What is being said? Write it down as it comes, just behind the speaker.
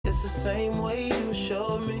just the same way you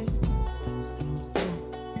showed me.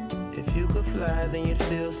 If you could fly, then you'd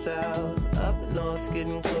feel south. Up north's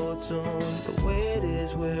getting cold soon. The way it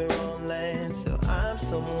is, we're on land, so I'm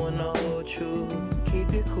someone to hold true.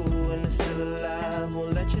 Keep you cool when it's still alive.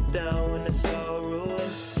 Won't let you down when it's all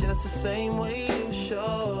ruined. Just the same way you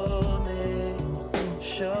showed me.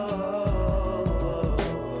 Showed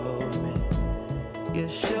me. You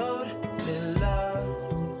showed me love.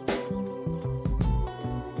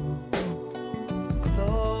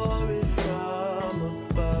 Glory from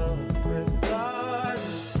above.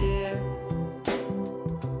 Regardless, dear,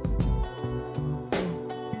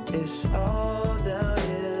 it's all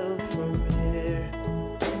downhill from here.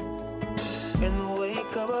 In the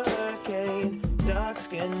wake of a hurricane, dark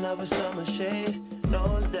skin of a summer shade,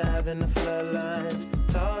 nose dive in the floodlines,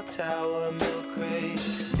 tall tower, milk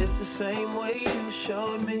craze. It's the same way you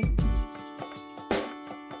showed me.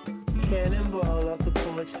 Cannonball off the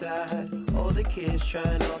porch side, older kids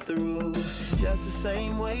trying off the roof. Just the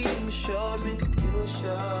same way you showed me. You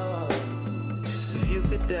showed. If you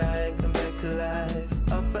could die and come back to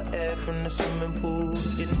life, up for air from the swimming pool,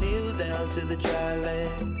 you kneel down to the dry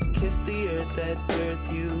land, kiss the earth that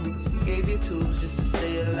birthed you, gave you tools just to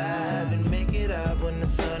stay alive and make it out when the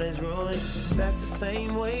sun is ruined. That's the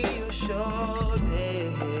same way you showed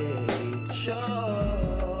me. Showed.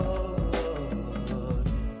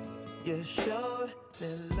 You showed me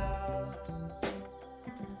love.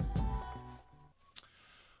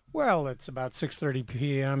 Well, it's about 6:30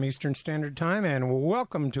 p.m. Eastern Standard Time, and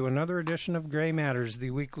welcome to another edition of Gray Matters, the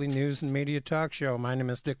weekly news and media talk show. My name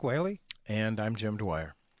is Dick Whaley. And I'm Jim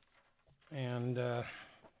Dwyer. And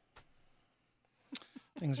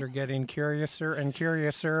things are getting curiouser and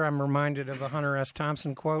curiouser. I'm reminded of a Hunter S.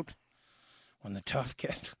 Thompson quote, when the tough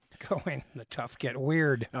get going, the tough get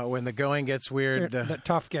weird. When the going gets weird. The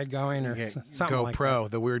tough get going, or something go like pro,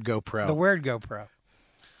 that. the weird go pro. The weird go pro.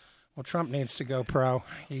 Well, Trump needs to go pro.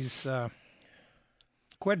 He's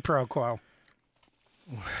quid pro quo.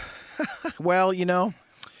 Well, you know,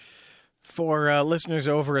 for listeners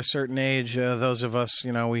over a certain age, those of us,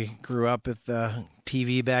 you know, we grew up with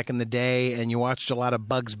TV back in the day, and you watched a lot of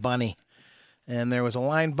Bugs Bunny. And there was a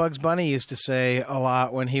line Bugs Bunny used to say a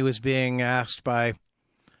lot when he was being asked by,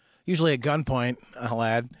 usually at gunpoint, I'll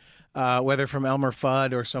add, whether from Elmer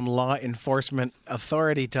Fudd or some law enforcement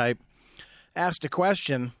authority type, asked a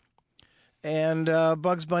question. And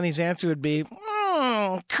Bugs Bunny's answer would be,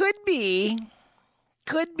 could be.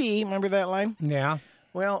 Remember that line? Yeah.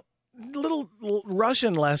 Well, little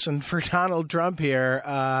Russian lesson for Donald Trump here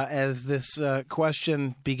as this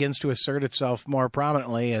question begins to assert itself more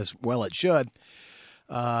prominently, as well it should.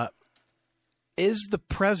 Is the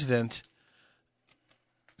president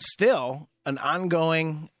still an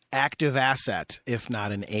ongoing active asset, if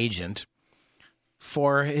not an agent,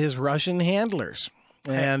 for his Russian handlers?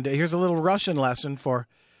 And here's a little Russian lesson for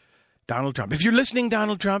Donald Trump. If you're listening,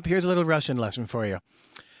 Donald Trump, here's a little Russian lesson for you.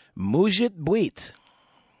 Muzhit buit.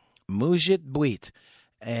 Muzhit buit.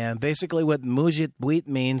 And basically what muzhit buit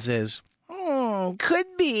means is, could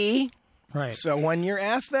be. Right. So when you're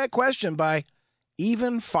asked that question by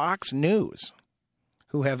even Fox News,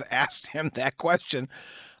 who have asked him that question,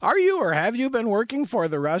 are you or have you been working for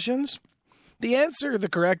the Russians? The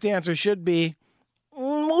correct answer should be,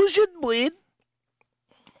 muzhit buit.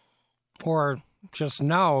 Or just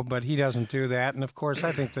no, but he doesn't do that. And, of course,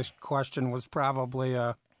 I think this question was probably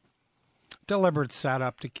a deliberate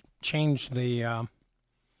setup to change the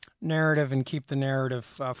narrative and keep the narrative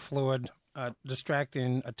fluid,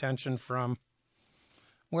 distracting attention from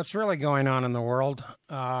what's really going on in the world.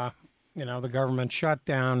 The government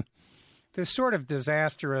shutdown, this sort of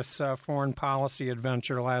disastrous foreign policy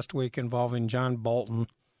adventure last week involving John Bolton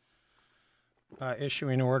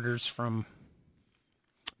issuing orders from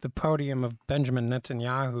the podium of Benjamin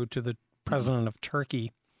Netanyahu to the president of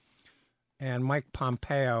Turkey, and Mike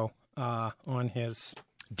Pompeo on his...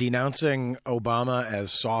 denouncing Obama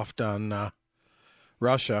as soft on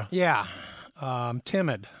Russia. Yeah.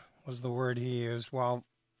 Timid was the word he used. Well,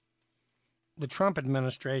 the Trump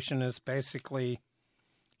administration is basically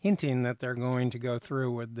hinting that they're going to go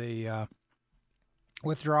through with the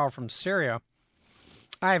withdrawal from Syria.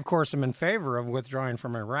 I, of course, am in favor of withdrawing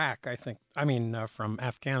from Iraq. From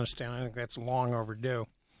Afghanistan. I think that's long overdue.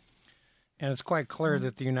 And it's quite clear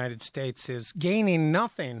that the United States is gaining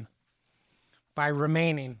nothing by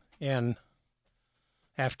remaining in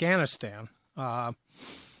Afghanistan.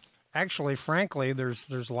 Actually, frankly,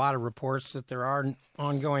 there's a lot of reports that there are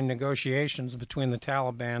ongoing negotiations between the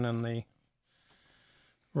Taliban and the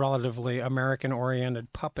relatively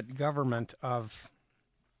American-oriented puppet government of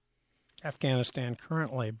Afghanistan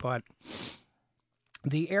currently, but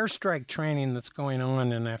the airstrike training that's going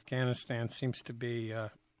on in Afghanistan seems to be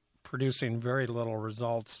producing very little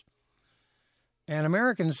results. And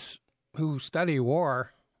Americans who study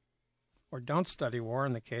war, or don't study war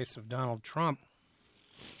in the case of Donald Trump,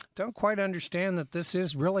 don't quite understand that this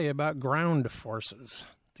is really about ground forces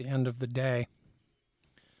at the end of the day.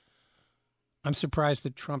 I'm surprised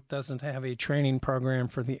that Trump doesn't have a training program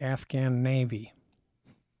for the Afghan Navy.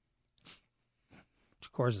 Which,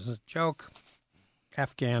 of course, is a joke.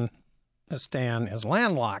 Afghanistan is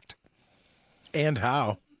landlocked. And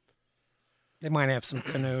how? They might have some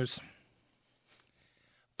canoes.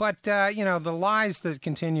 But, the lies that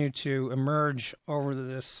continue to emerge over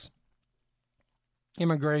this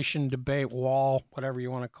immigration debate wall, whatever you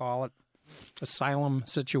want to call it, asylum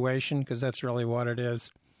situation, because that's really what it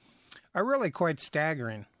is, are really quite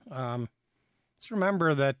staggering. Let's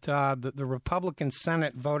remember that the Republican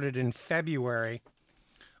Senate voted in February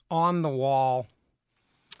on the wall.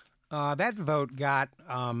 That vote got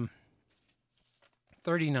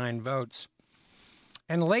 39 votes.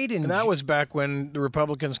 And that was back when the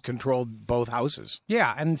Republicans controlled both houses.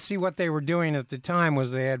 Yeah, and see what they were doing at the time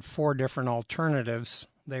was they had 4 different alternatives.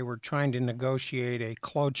 They were trying to negotiate a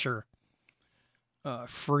cloture-free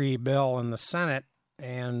bill in the Senate,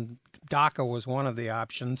 and DACA was one of the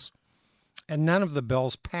options, and none of the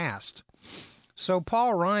bills passed. So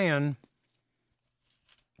Paul Ryan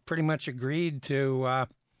pretty much agreed to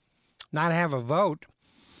not have a vote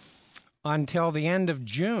until the end of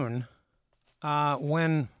June,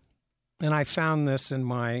 and I found this in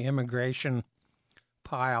my immigration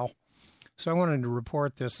pile, so I wanted to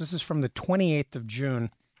report this. This is from the 28th of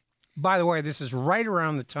June. By the way, this is right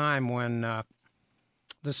around the time when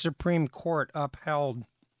the Supreme Court upheld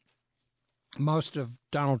most of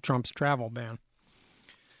Donald Trump's travel ban.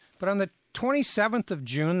 But on the 27th of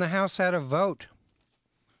June, the House had a vote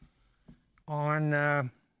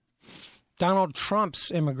on Donald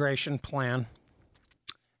Trump's immigration plan.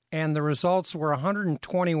 And the results were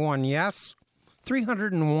 121 yes,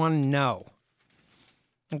 301 no,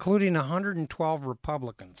 including 112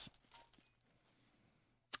 Republicans.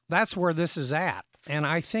 That's where this is at. And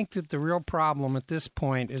I think that the real problem at this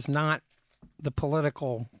point is not the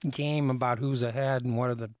political game about who's ahead and what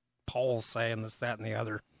do the polls say and this, that, and the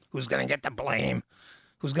other. Who's going to get the blame?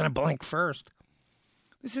 Who's going to blink first?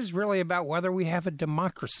 This is really about whether we have a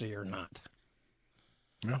democracy or not.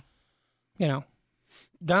 Yeah.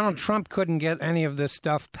 Donald Trump couldn't get any of this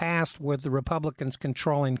stuff passed with the Republicans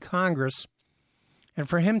controlling Congress. And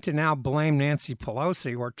for him to now blame Nancy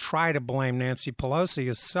Pelosi or try to blame Nancy Pelosi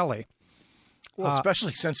is silly. Well,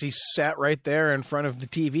 especially since he sat right there in front of the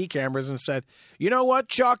TV cameras and said, you know what,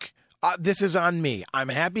 Chuck? This is on me. I'm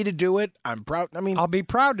happy to do it. I'm proud. I'll be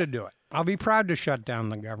proud to do it. I'll be proud to shut down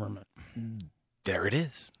the government. There it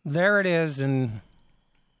is. There it is. And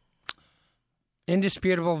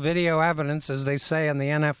indisputable video evidence, as they say in the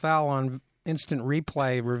NFL on instant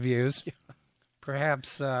replay reviews.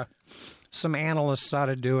 Perhaps some analysts ought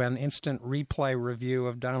to do an instant replay review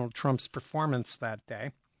of Donald Trump's performance that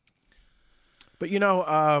day. But,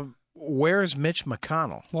 where's Mitch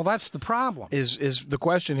McConnell? Well, that's the problem. Is the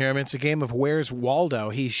question here. I mean, it's a game of where's Waldo.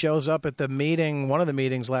 He shows up at the meeting, one of the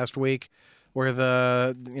meetings last week, where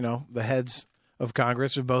the heads of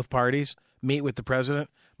Congress of both parties meet with the president.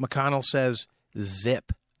 McConnell says,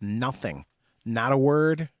 zip, nothing, not a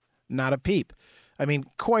word, not a peep. I mean,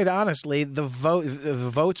 quite honestly, the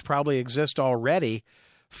votes probably exist already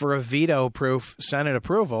for a veto-proof Senate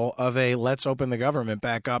approval of a let's open the government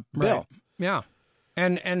back up bill. Right. Yeah.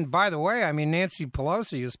 And by the way, I mean, Nancy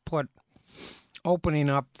Pelosi has put opening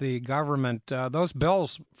up the government, those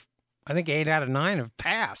bills, I think 8 out of 9 have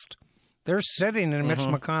passed. They're sitting in Mitch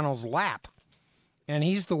McConnell's lap. And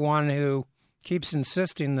he's the one who keeps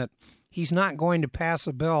insisting that he's not going to pass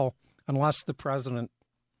a bill unless the president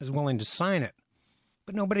is willing to sign it.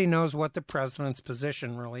 But nobody knows what the president's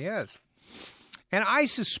position really is. And I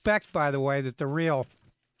suspect, by the way, that the real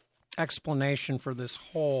explanation for this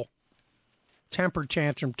whole temper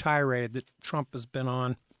tantrum tirade that Trump has been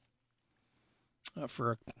on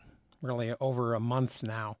for really over a month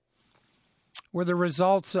now were the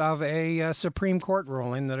results of a Supreme Court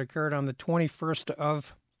ruling that occurred on the 21st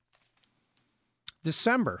of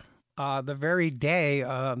December, the very day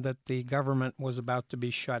that the government was about to be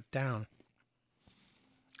shut down.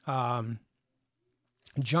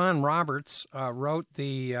 John Roberts wrote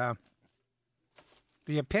the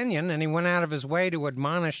opinion, and he went out of his way to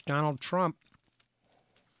admonish Donald Trump.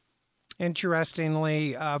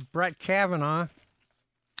 Interestingly, Brett Kavanaugh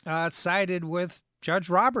sided with Judge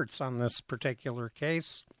Roberts on this particular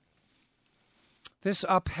case. This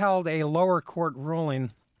upheld a lower court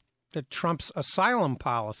ruling that Trump's asylum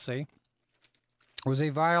policy was a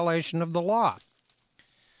violation of the law.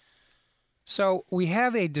 So we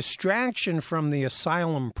have a distraction from the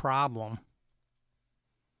asylum problem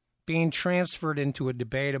being transferred into a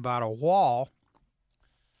debate about a wall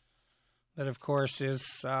that, of course,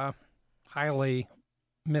 is highly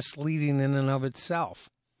misleading in and of itself.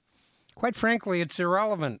 Quite frankly, it's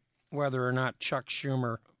irrelevant whether or not Chuck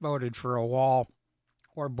Schumer voted for a wall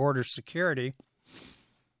or border security.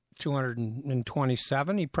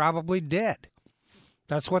 227, he probably did.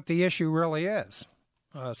 That's what the issue really is,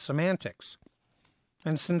 semantics.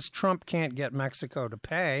 And since Trump can't get Mexico to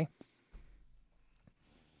pay,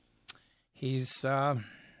 he's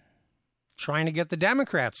trying to get the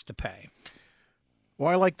Democrats to pay. Well,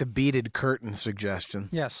 I like the beaded curtain suggestion.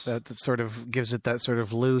 Yes. That sort of gives it that sort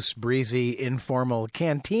of loose, breezy, informal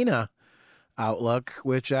cantina outlook,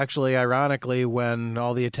 which actually, ironically, when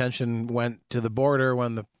all the attention went to the border,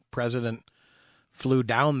 when the president flew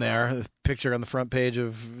down there, the picture on the front page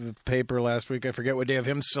of the paper last week, I forget what day, of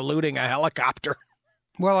him saluting a helicopter.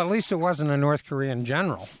 Well, at least it wasn't a North Korean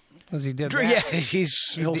general, as he did that. Yeah,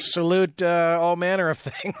 he'll salute all manner of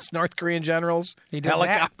things, North Korean generals,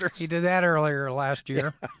 helicopters. He did that earlier last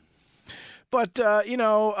year. Yeah.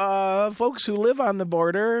 But, folks who live on the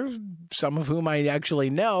border, some of whom I actually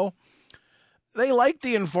know, they like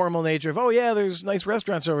the informal nature of, oh, yeah, there's nice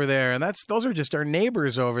restaurants over there, and those are just our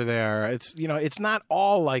neighbors over there. It's not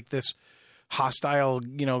all like this hostile,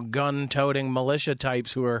 gun-toting militia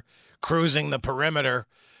types who are cruising the perimeter.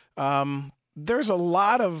 There's a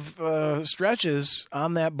lot of stretches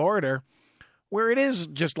on that border where it is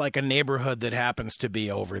just like a neighborhood that happens to be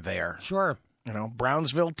over there. Sure.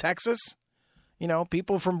 Brownsville, Texas.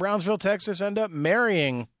 People from Brownsville, Texas end up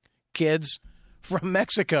marrying kids from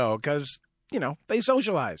Mexico because, they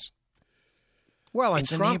socialize. Well, and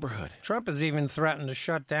it's a neighborhood. Trump has even threatened to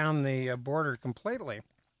shut down the border completely.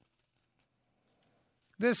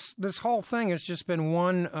 This whole thing has just been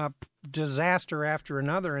one disaster after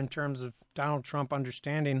another in terms of Donald Trump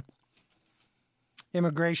understanding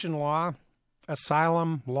immigration law,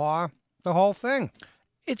 asylum law, the whole thing.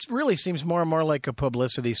 It really seems more and more like a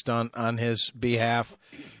publicity stunt on his behalf.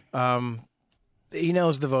 He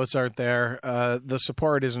knows the votes aren't there. The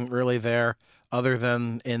support isn't really there other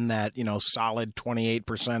than in that, solid 28%,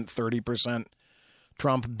 30%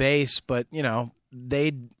 Trump base. But,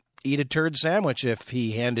 they'd eat a turd sandwich if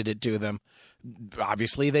he handed it to them.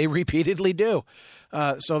 Obviously, they repeatedly do.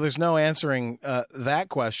 So there's no answering that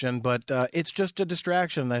question. But it's just a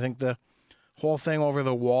distraction. I think the whole thing over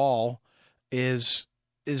the wall is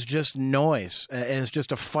just noise. And it's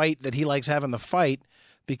just a fight that he likes having the fight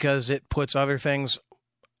because it puts other things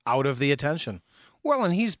out of the attention. Well,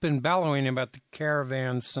 and he's been bellowing about the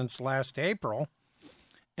caravans since last April.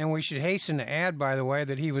 And we should hasten to add, by the way,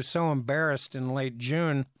 that he was so embarrassed in late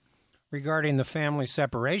June regarding the family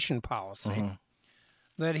separation policy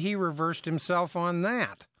that he reversed himself on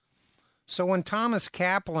that. So when Thomas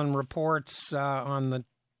Kaplan reports on the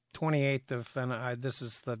 28th of, and this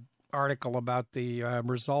is the article about the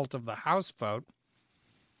result of the House vote,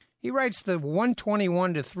 he writes the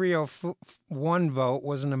 121 to 301 vote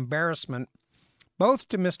was an embarrassment both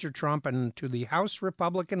to Mr. Trump and to the House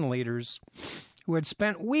Republican leaders who had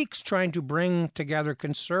spent weeks trying to bring together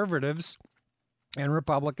conservatives and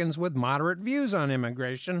Republicans with moderate views on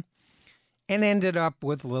immigration and ended up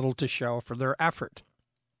with little to show for their effort.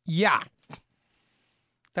 Yeah,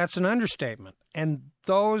 that's an understatement. And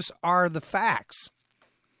those are the facts.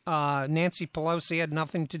 Nancy Pelosi had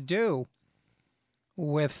nothing to do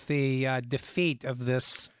with the defeat of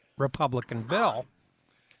this Republican bill.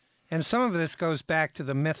 And some of this goes back to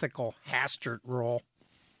the mythical Hastert rule,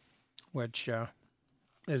 which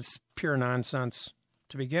is pure nonsense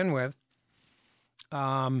to begin with.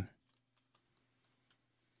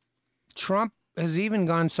 Trump has even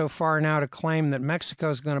gone so far now to claim that Mexico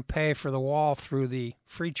is going to pay for the wall through the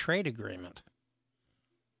free trade agreement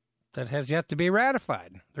that has yet to be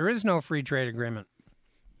ratified. There is no free trade agreement.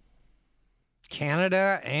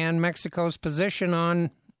 Canada and Mexico's position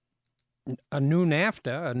on a new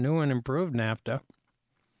NAFTA, a new and improved NAFTA,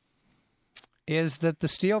 is that the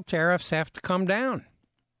steel tariffs have to come down.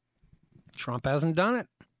 Trump hasn't done it.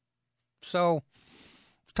 So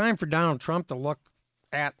it's time for Donald Trump to look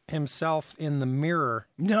at himself in the mirror.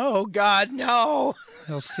 No, God, no.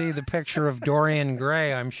 He'll see the picture of Dorian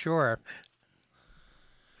Gray, I'm sure.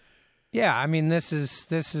 Yeah, I mean, this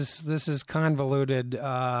is convoluted.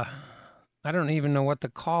 I don't even know what to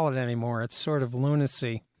call it anymore. It's sort of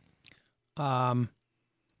lunacy. I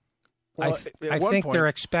think they're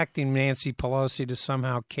expecting Nancy Pelosi to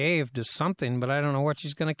somehow cave to something, but I don't know what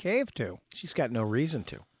she's going to cave to. She's got no reason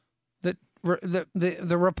to.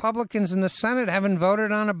 the Republicans in the Senate haven't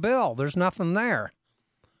voted on a bill. There's nothing there.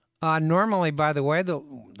 Normally, by the way, the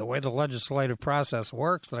way the legislative process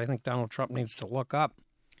works that I think Donald Trump needs to look up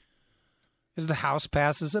is the House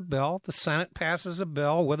passes a bill, the Senate passes a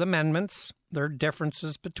bill with amendments. There are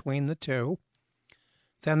differences between the two.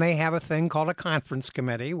 Then they have a thing called a conference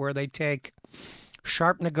committee where they take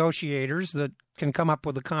sharp negotiators that can come up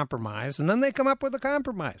with a compromise, and then they come up with a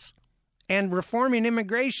compromise. And reforming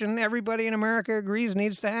immigration, everybody in America agrees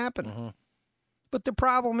needs to happen. Mm-hmm. But the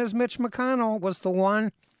problem is Mitch McConnell was the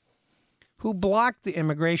one who blocked the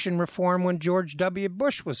immigration reform when George W.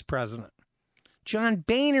 Bush was president. John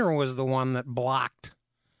Boehner was the one that blocked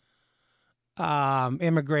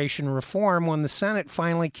immigration reform when the Senate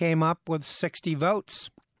finally came up with 60 votes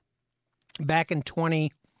back in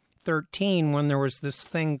 2013 when there was this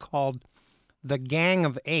thing called the Gang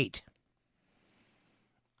of Eight.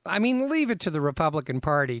 I mean, leave it to the Republican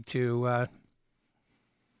Party to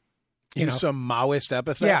use some Maoist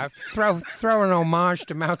epithet. Yeah, throw an homage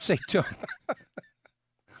to Mao Zedong.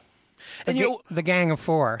 The Gang of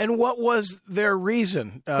Four. And what was their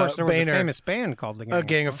reason? Of course, there was a famous band called the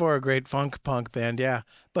Gang of Four, a great funk punk band, yeah.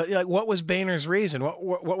 But what was Boehner's reason?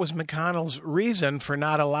 What was McConnell's reason for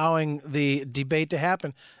not allowing the debate to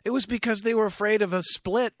happen? It was because they were afraid of a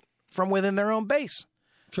split from within their own base.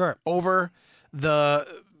 Sure. Over the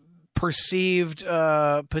perceived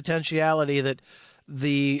potentiality that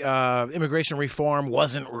the immigration reform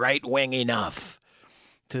wasn't right-wing enough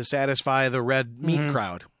to satisfy the red meat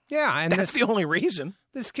crowd. Yeah, and that's the only reason.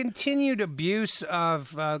 This continued abuse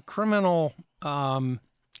of criminal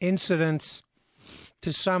incidents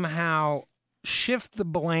to somehow shift the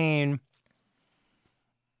blame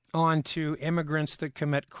onto immigrants that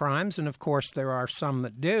commit crimes, and of course there are some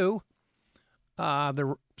that do.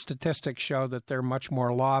 The statistics show that they're much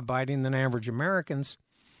more law-abiding than average Americans.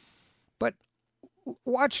 But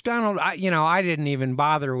watch Donald. I didn't even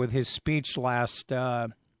bother with his speech last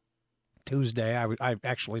Tuesday. I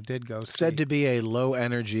actually did go see. Said to be a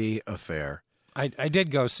low-energy affair. I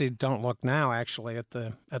did go see Don't Look Now, actually, at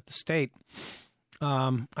the state.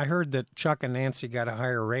 I heard that Chuck and Nancy got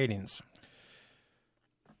higher ratings.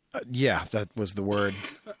 Yeah, that was the word.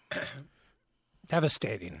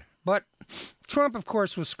 Devastating. But Trump, of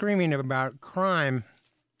course, was screaming about crime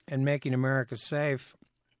and making America safe.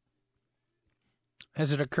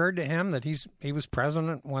 Has it occurred to him that he was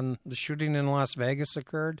president when the shooting in Las Vegas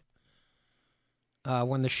occurred?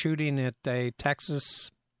 When the shooting at a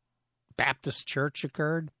Texas Baptist church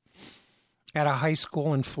occurred? At a high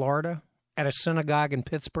school in Florida? At a synagogue in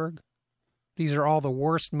Pittsburgh? These are all the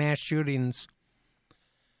worst mass shootings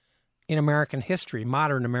in American history,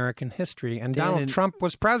 modern American history, and Donald Trump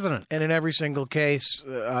was president. And in every single case,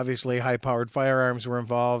 obviously, high-powered firearms were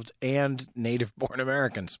involved, and native-born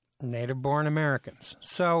Americans. Native-born Americans.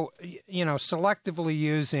 So, selectively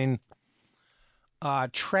using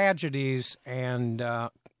tragedies and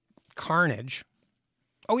carnage.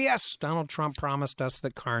 Oh, yes, Donald Trump promised us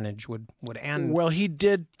that carnage would end. Well, he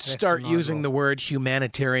did start using the word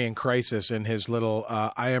humanitarian crisis in his little,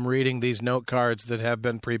 I am reading these note cards that have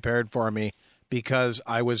been prepared for me because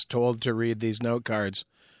I was told to read these note cards,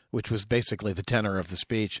 which was basically the tenor of the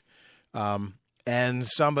speech. And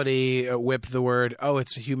somebody whipped the word,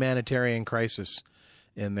 it's a humanitarian crisis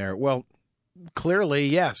in there. Well, clearly,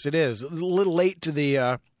 yes, it is. A little late to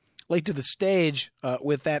the stage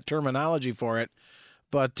with that terminology for it.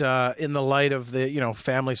 But in the light of the,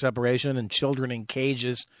 family separation and children in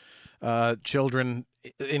cages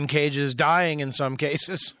dying in some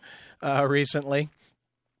cases recently,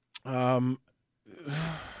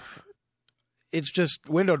 it's just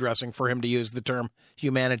window dressing for him to use the term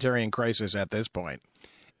humanitarian crisis at this point.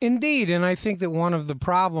 Indeed, and I think that one of the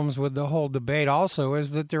problems with the whole debate also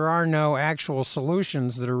is that there are no actual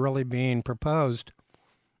solutions that are really being proposed.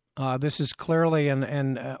 This is clearly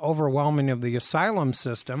an overwhelming of the asylum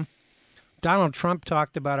system. Donald Trump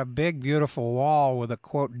talked about a big, beautiful wall with a,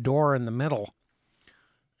 quote, door in the middle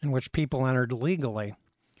in which people entered legally.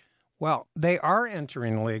 Well, they are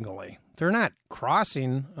entering legally. They're not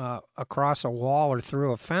crossing across a wall or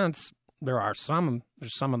through a fence. There's some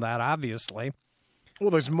of that, obviously.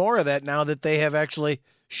 Well, there's more of that now that they have actually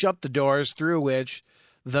shut the doors through which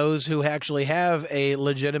those who actually have a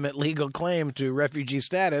legitimate legal claim to refugee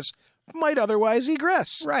status might otherwise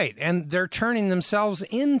egress. Right, and they're turning themselves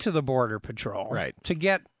into the Border Patrol to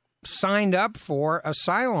get signed up for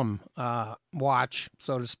asylum watch,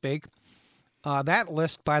 so to speak. That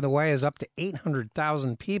list, by the way, is up to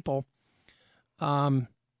 800,000 people. A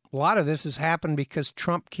lot of this has happened because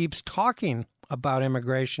Trump keeps talking about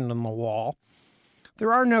immigration and the wall.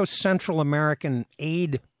 There are no Central American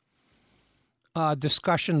aid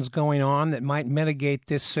discussions going on that might mitigate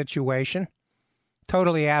this situation.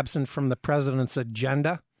 Totally absent from the president's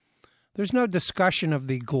agenda. There's no discussion of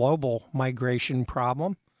the global migration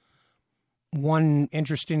problem. One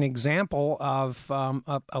interesting example of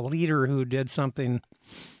a leader who did something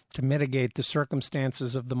to mitigate the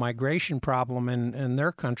circumstances of the migration problem in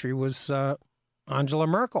their country was Angela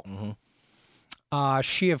Merkel. Mm-hmm.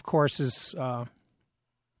 She, of course, is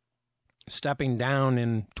stepping down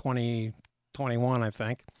in 2021, I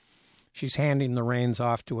think. She's handing the reins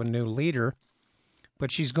off to a new leader,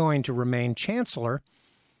 but she's going to remain chancellor.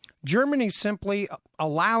 Germany simply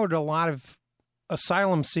allowed a lot of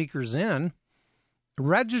asylum seekers in,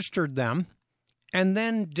 registered them, and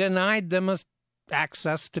then denied them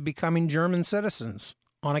access to becoming German citizens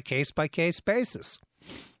on a case-by-case basis.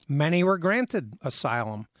 Many were granted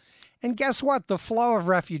asylum. And guess what? The flow of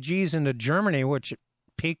refugees into Germany, which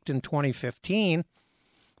peaked in 2015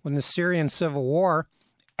 when the Syrian civil war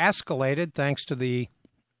escalated thanks to the...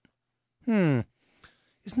 Isn't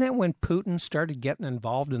that when Putin started getting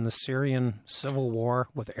involved in the Syrian civil war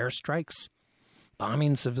with airstrikes,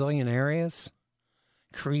 bombing civilian areas,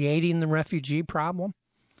 creating the refugee problem?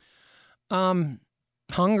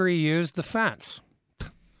 Hungary used the fence.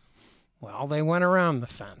 Well, they went around the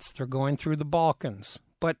fence. They're going through the Balkans.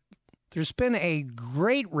 But there's been a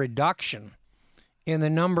great reduction in the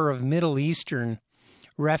number of Middle Eastern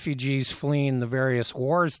refugees fleeing the various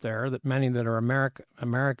wars there, that many that are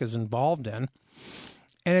America's involved in.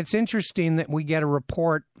 And it's interesting that we get a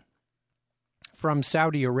report from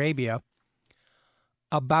Saudi Arabia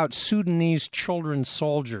about Sudanese children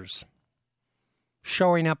soldiers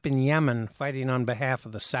showing up in Yemen fighting on behalf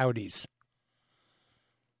of the Saudis.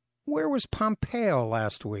 Where was Pompeo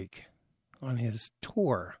last week on his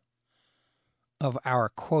tour of our,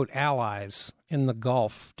 quote, allies in the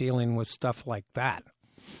Gulf dealing with stuff like that?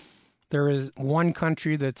 There is one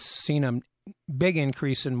country that's seen a big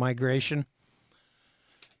increase in migration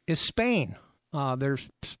is Spain. There's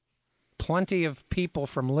plenty of people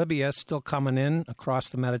from Libya still coming in across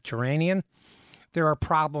the Mediterranean. There are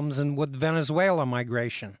problems with Venezuela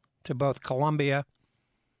migration to both Colombia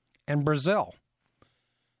and Brazil.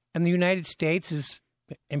 And the United States is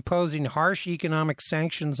imposing harsh economic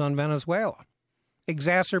sanctions on Venezuela,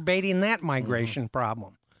 exacerbating that migration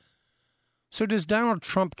problem. So does Donald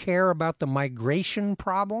Trump care about the migration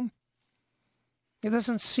problem? It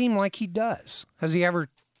doesn't seem like he does. Has he ever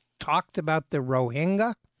talked about the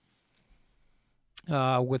Rohingya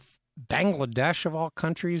with Bangladesh, of all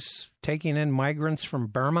countries, taking in migrants from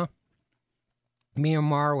Burma,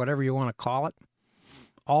 Myanmar, whatever you want to call it?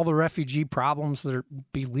 All the refugee problems that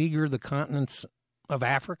beleaguer the continents of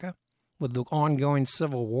Africa with the ongoing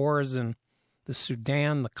civil wars in the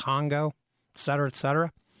Sudan, the Congo, et cetera, et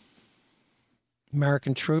cetera.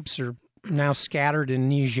 American troops are now scattered in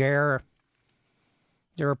Niger.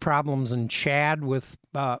 There are problems in Chad with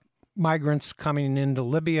migrants coming into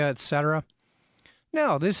Libya, et cetera.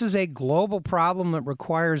 No, this is a global problem that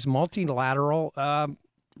requires multilateral,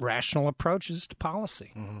 rational approaches to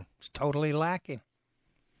policy. It's totally lacking.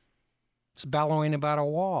 It's bellowing about a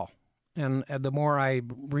wall. And the more I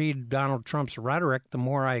read Donald Trump's rhetoric, the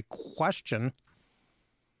more I question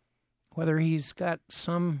whether he's got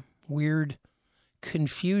some weird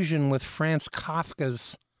confusion with Franz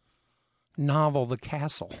Kafka's novel, The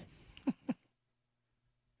Castle.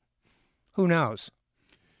 Who knows?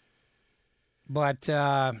 But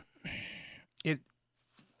I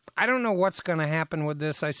don't know what's going to happen with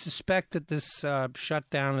this. I suspect that this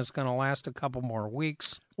shutdown is going to last a couple more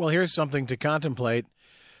weeks. Well, here's something to contemplate.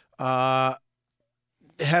 Heaven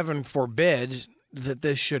forbid that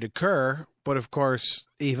this should occur. But, of course,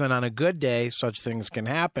 even on a good day, such things can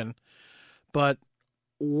happen. But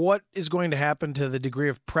what is going to happen to the degree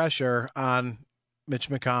of pressure on Mitch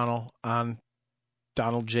McConnell, on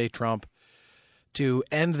Donald J. Trump, to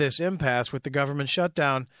end this impasse with the government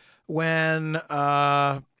shutdown when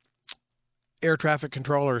air traffic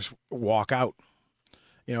controllers walk out?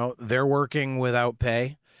 You know, they're working without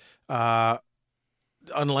pay.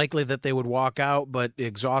 Unlikely that they would walk out, but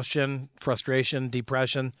exhaustion, frustration,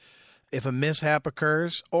 depression. If a mishap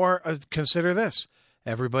occurs, or consider this,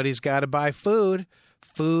 everybody's got to buy food.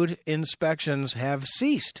 Food inspections have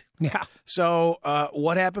ceased. Yeah. So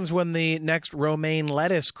what happens when the next romaine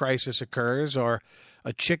lettuce crisis occurs, or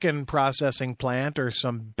a chicken processing plant, or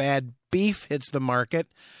some bad beef hits the market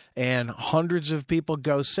and hundreds of people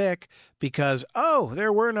go sick because,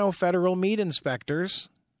 there were no federal meat inspectors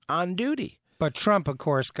on duty? But Trump, of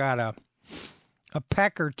course, got a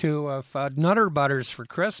peck or two of Nutter Butters for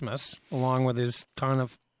Christmas, along with his ton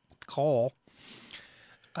of coal.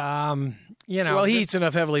 Well, he eats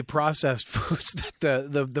enough heavily processed foods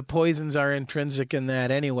that the poisons are intrinsic in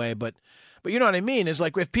that anyway. But you know what I mean? Is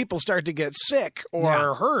like if people start to get sick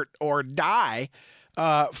or hurt or die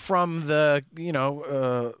from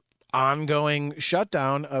the ongoing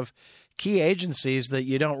shutdown of key agencies that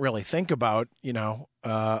you don't really think about,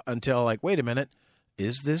 until like, wait a minute,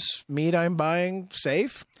 is this meat I'm buying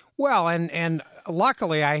safe? Well, and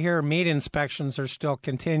luckily, I hear meat inspections are still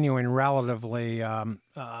continuing relatively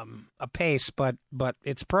apace, but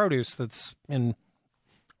it's produce that's in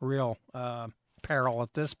real peril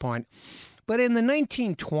at this point. But in the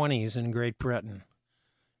 1920s in Great Britain,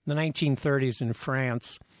 the 1930s in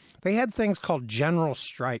France, they had things called general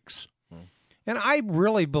strikes. And I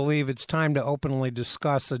really believe it's time to openly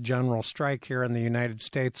discuss a general strike here in the United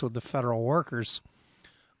States with the federal workers.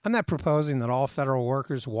 I'm not proposing that all federal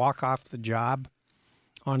workers walk off the job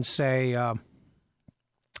on, say,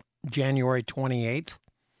 January 28th,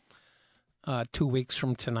 2 weeks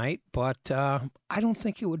from tonight, but I don't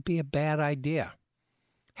think it would be a bad idea.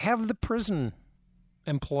 Have the prison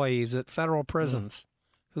employees at federal prisons,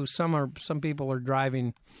 who some people are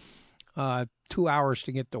driving 2 hours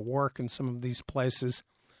to get to work in some of these places,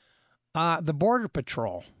 the Border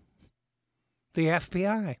Patrol, the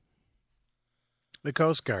FBI, the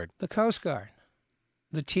Coast Guard,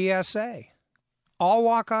 the TSA, all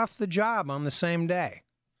walk off the job on the same day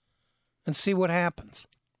and see what happens.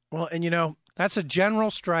 Well, and that's a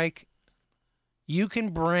general strike. You can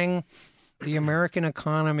bring the American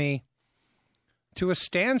economy to a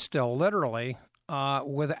standstill, literally,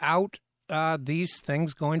 without these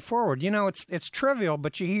things going forward. It's trivial,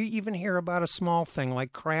 but you even hear about a small thing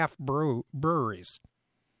like craft breweries.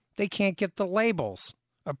 They can't get the labels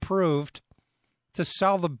approved to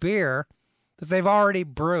sell the beer that they've already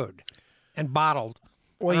brewed and bottled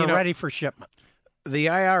and are ready for shipment. The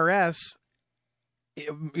IRS,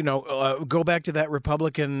 go back to that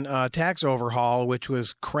Republican tax overhaul, which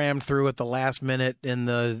was crammed through at the last minute in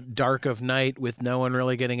the dark of night with no one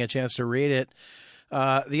really getting a chance to read it.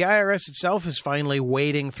 The IRS itself is finally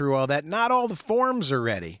wading through all that. Not all the forms are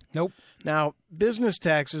ready. Nope. Now, business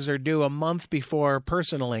taxes are due a month before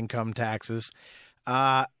personal income taxes.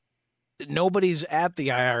 Nobody's at the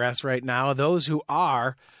IRS right now. Those who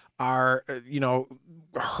are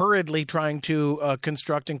hurriedly trying to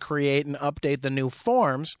construct and create and update the new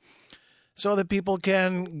forms so that people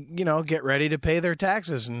can, get ready to pay their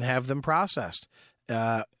taxes and have them processed.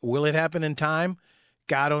 Will it happen in time?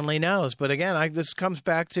 God only knows. But again, this comes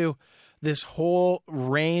back to this whole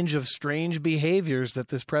range of strange behaviors that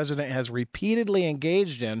this president has repeatedly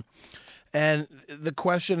engaged in. And the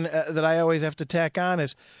question that I always have to tack on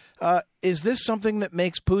is this something that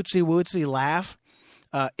makes Pootsy Wootsy laugh?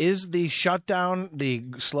 Is the shutdown, the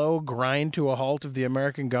slow grind to a halt of the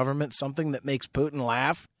American government, something that makes Putin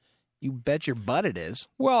laugh? You bet your butt it is.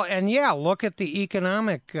 Well, and look at the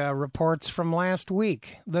economic reports from last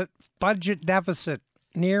week. The budget deficit,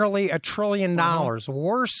 nearly $1 trillion,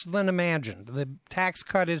 worse than imagined. The tax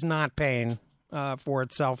cut is not paying for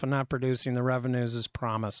itself and not producing the revenues as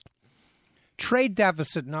promised. Trade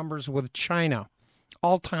deficit numbers with China,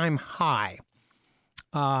 all-time high.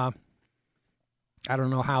 I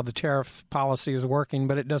don't know how the tariff policy is working,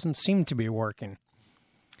 but it doesn't seem to be working.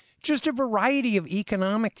 Just a variety of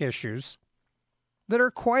economic issues that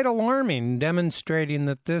are quite alarming, demonstrating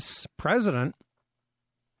that this president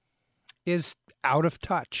is out of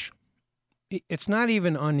touch. It's not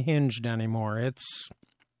even unhinged anymore.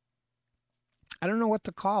 I don't know what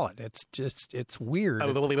to call it. It's weird.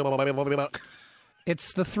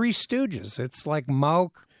 It's the Three Stooges. It's like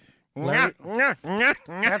Mo.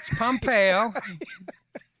 That's Pompeo.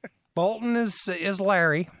 Bolton is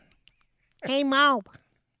Larry. Hey, Mo.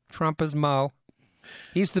 Trump is Mo.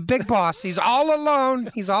 He's the big boss. He's all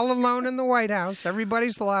alone. He's all alone in the White House.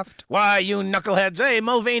 Everybody's left. Why, you knuckleheads. Hey,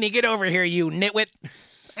 Mulvaney, get over here, you nitwit.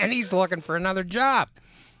 And he's looking for another job.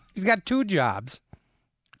 He's got 2 jobs.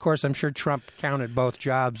 Of course, I'm sure Trump counted both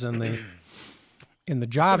jobs in the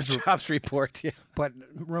jobs report. Yeah. But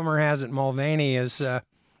rumor has it Mulvaney is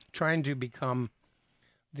trying to become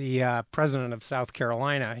the president of South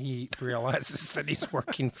Carolina. He realizes that he's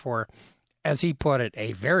working for, as he put it,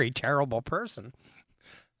 a very terrible person.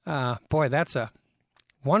 Boy, that's a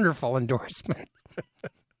wonderful endorsement.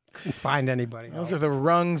 Couldn't find anybody else. Those are the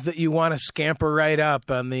rungs that you want to scamper right up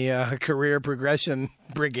on the career progression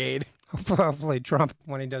brigade. Hopefully Trump,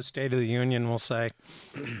 when he does State of the Union, will say,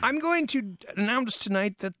 I'm going to announce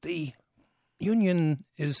tonight that the union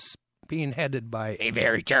is being headed by a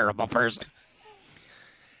very terrible person.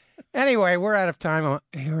 Anyway, we're out of time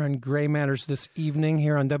here on Gray Matters this evening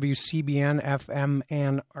here on WCBN FM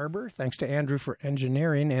Ann Arbor. Thanks to Andrew for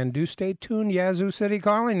engineering, and do stay tuned. Yazoo City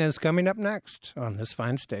Calling is coming up next on this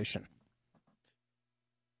fine station.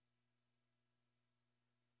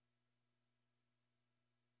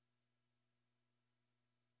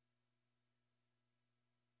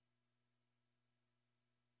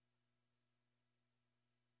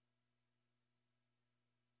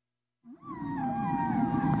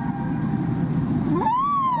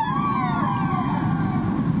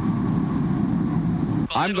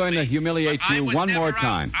 I'm going to humiliate you one more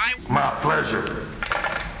time. My pleasure.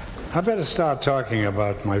 I better start talking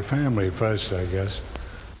about my family first, I guess.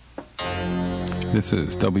 This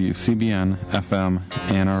is WCBN FM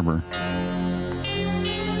Ann Arbor.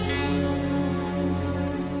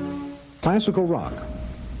 Classical rock,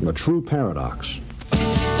 a true paradox.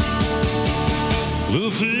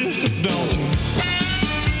 Little sister, don't you?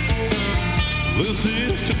 Little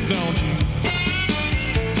sister, don't you?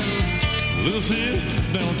 Little sister,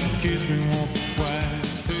 don't you kiss me once or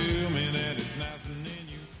twice. Tell me that it's nice and in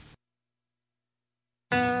you.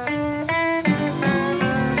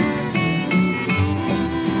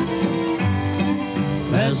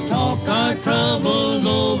 Let's talk our troubles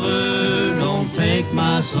over. Don't take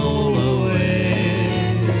my soul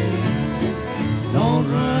away.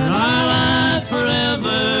 Don't run our life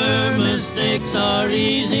forever. Mistakes are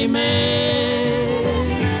easy made.